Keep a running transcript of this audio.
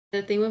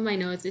The thing with my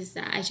nose is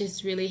that I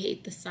just really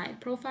hate the side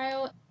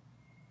profile.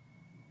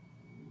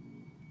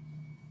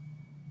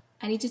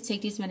 I need to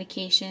take these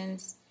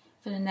medications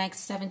for the next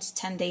 7 to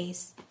 10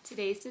 days.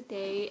 Today's the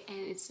day and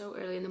it's so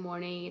early in the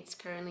morning. It's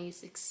currently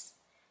 6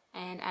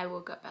 and I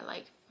woke up at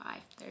like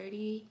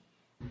 5:30.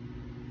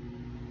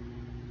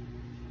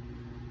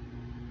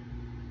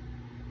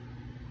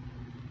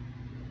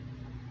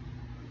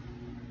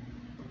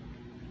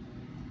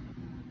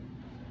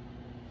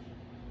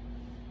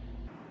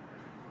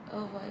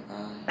 Oh my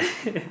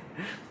god.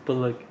 But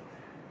look,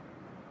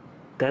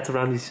 that's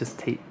around is just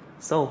tape.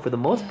 So for the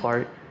most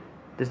part,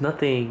 there's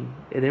nothing,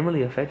 it didn't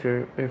really affect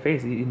your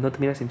face. No te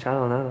miras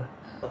hinchado, nada.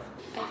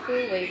 I feel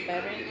way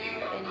better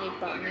now and they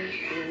brought me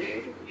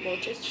food. Well,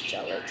 just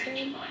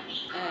gelatin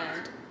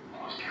and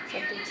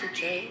something to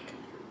drink.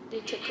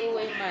 They took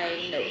away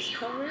my nose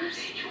covers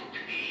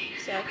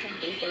so I can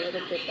breathe a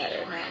little bit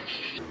better now.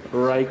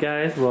 Right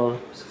guys,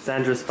 well,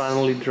 Sandra's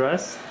finally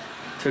dressed.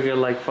 Took her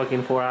like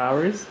fucking 4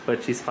 hours,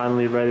 but she's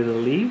finally ready to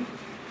leave.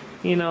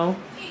 You know,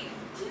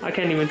 I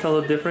can't even tell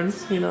the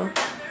difference, you know.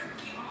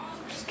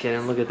 Just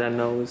kidding, look at that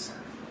nose.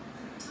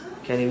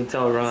 Can't even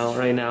tell around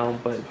right now,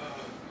 but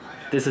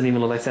this doesn't even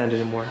look like Sandra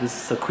anymore. This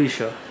is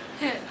Sequisha.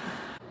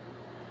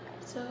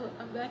 So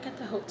I'm back at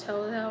the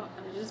hotel now.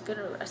 I'm just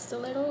gonna rest a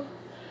little.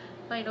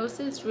 My nose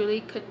is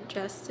really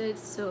congested,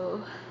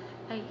 so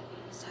I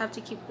just have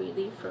to keep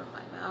breathing from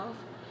my mouth.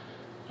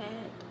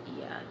 And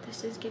yeah,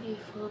 this is getting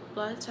full of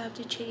blood, so I have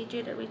to change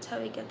it every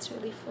time it gets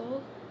really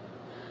full.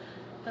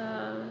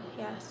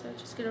 Yeah, so I'm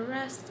just gonna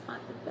rest on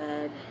the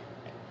bed.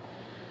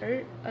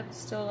 I'm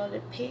still on the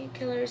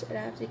painkillers and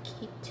I have to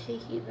keep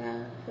taking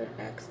that for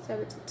the next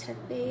 7 to 10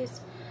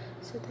 days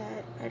so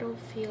that I don't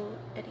feel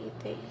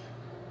anything.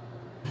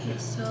 Okay,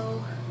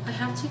 so I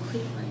have to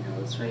clean my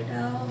nose right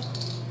now.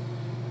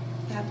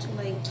 I have to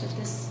like put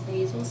this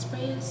nasal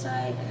spray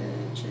inside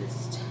and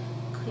just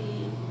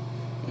clean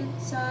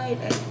inside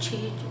and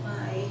change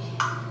my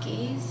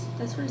gaze.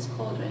 That's what it's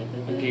called,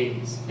 right, baby?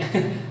 Gaze.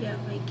 Yeah,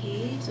 my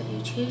gaze. And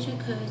you change it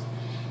because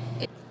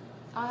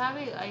I'm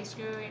having ice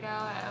cream right now.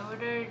 I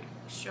ordered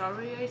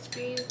strawberry ice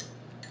cream.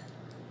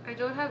 I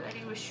don't have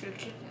any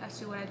restriction as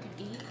to what I can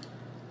eat,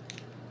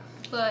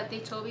 but they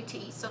told me to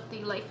eat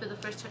something light for the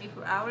first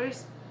 24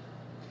 hours.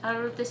 I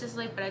don't know if this is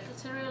light, but I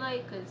consider it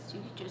light because you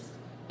can just,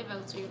 it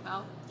melts in your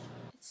mouth.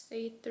 It's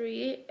day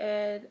 3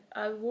 and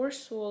I'm more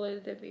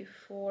swollen than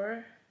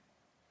before,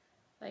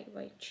 like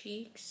my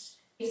cheeks.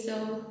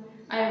 So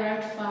I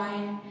read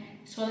fine,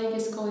 swelling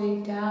is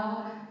going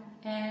down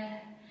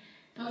and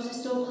nose is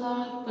still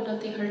clogged, but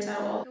nothing hurts at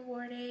all. Good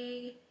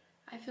morning.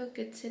 I feel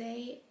good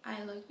today.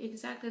 I look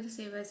exactly the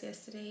same as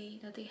yesterday.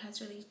 Nothing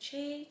has really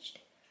changed.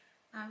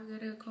 I'm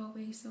gonna go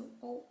make some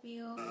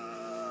oatmeal.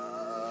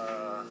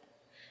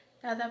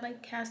 Now that my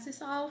cast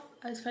is off,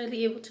 I was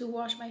finally able to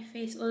wash my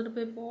face a little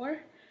bit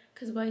more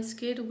because my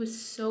skin was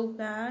so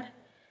bad.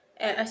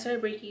 And I started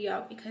breaking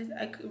out because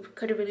I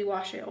couldn't really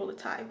wash it all the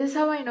time. This is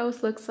how my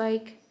nose looks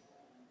like.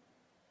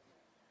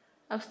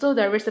 I'm still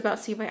nervous about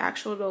seeing my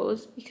actual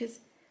nose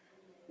because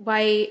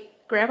my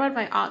grandma and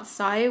my aunt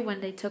saw it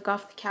when they took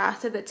off the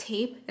cast and the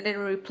tape and then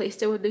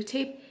replaced it with new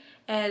tape,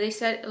 and they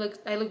said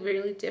I look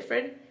really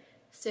different.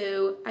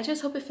 So I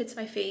just hope it fits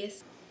my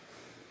face.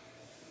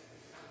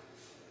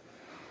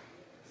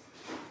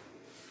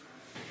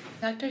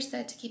 Doctor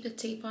said to keep the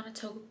tape on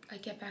until I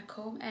get back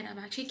home, and I'm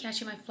actually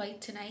catching my flight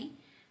tonight.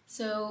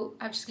 So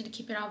I'm just gonna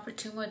keep it on for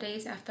 2 more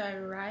days after I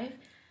arrive,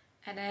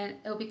 and then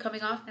it'll be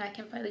coming off and I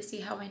can finally see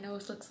how my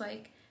nose looks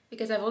like,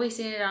 because I've only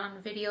seen it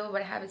on video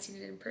but I haven't seen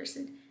it in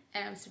person,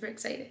 and I'm super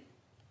excited.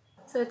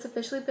 So it's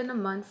officially been a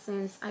month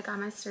since I got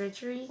my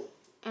surgery,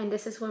 and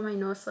this is what my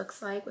nose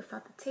looks like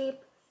without the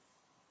tape.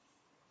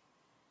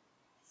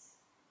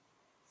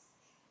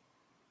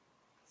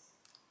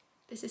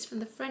 This is from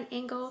the front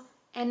angle,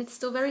 and it's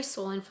still very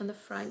swollen from the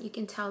front. You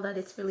can tell that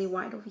it's really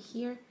wide over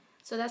here.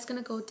 So that's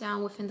gonna go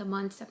down within the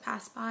months that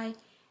pass by.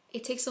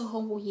 It takes a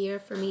whole year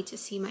for me to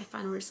see my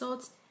final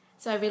results,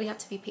 so I really have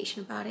to be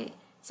patient about it.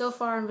 So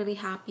far, I'm really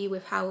happy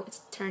with how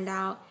it's turned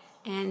out,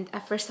 and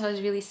at first I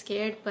was really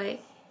scared, but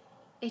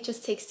it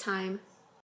just takes time.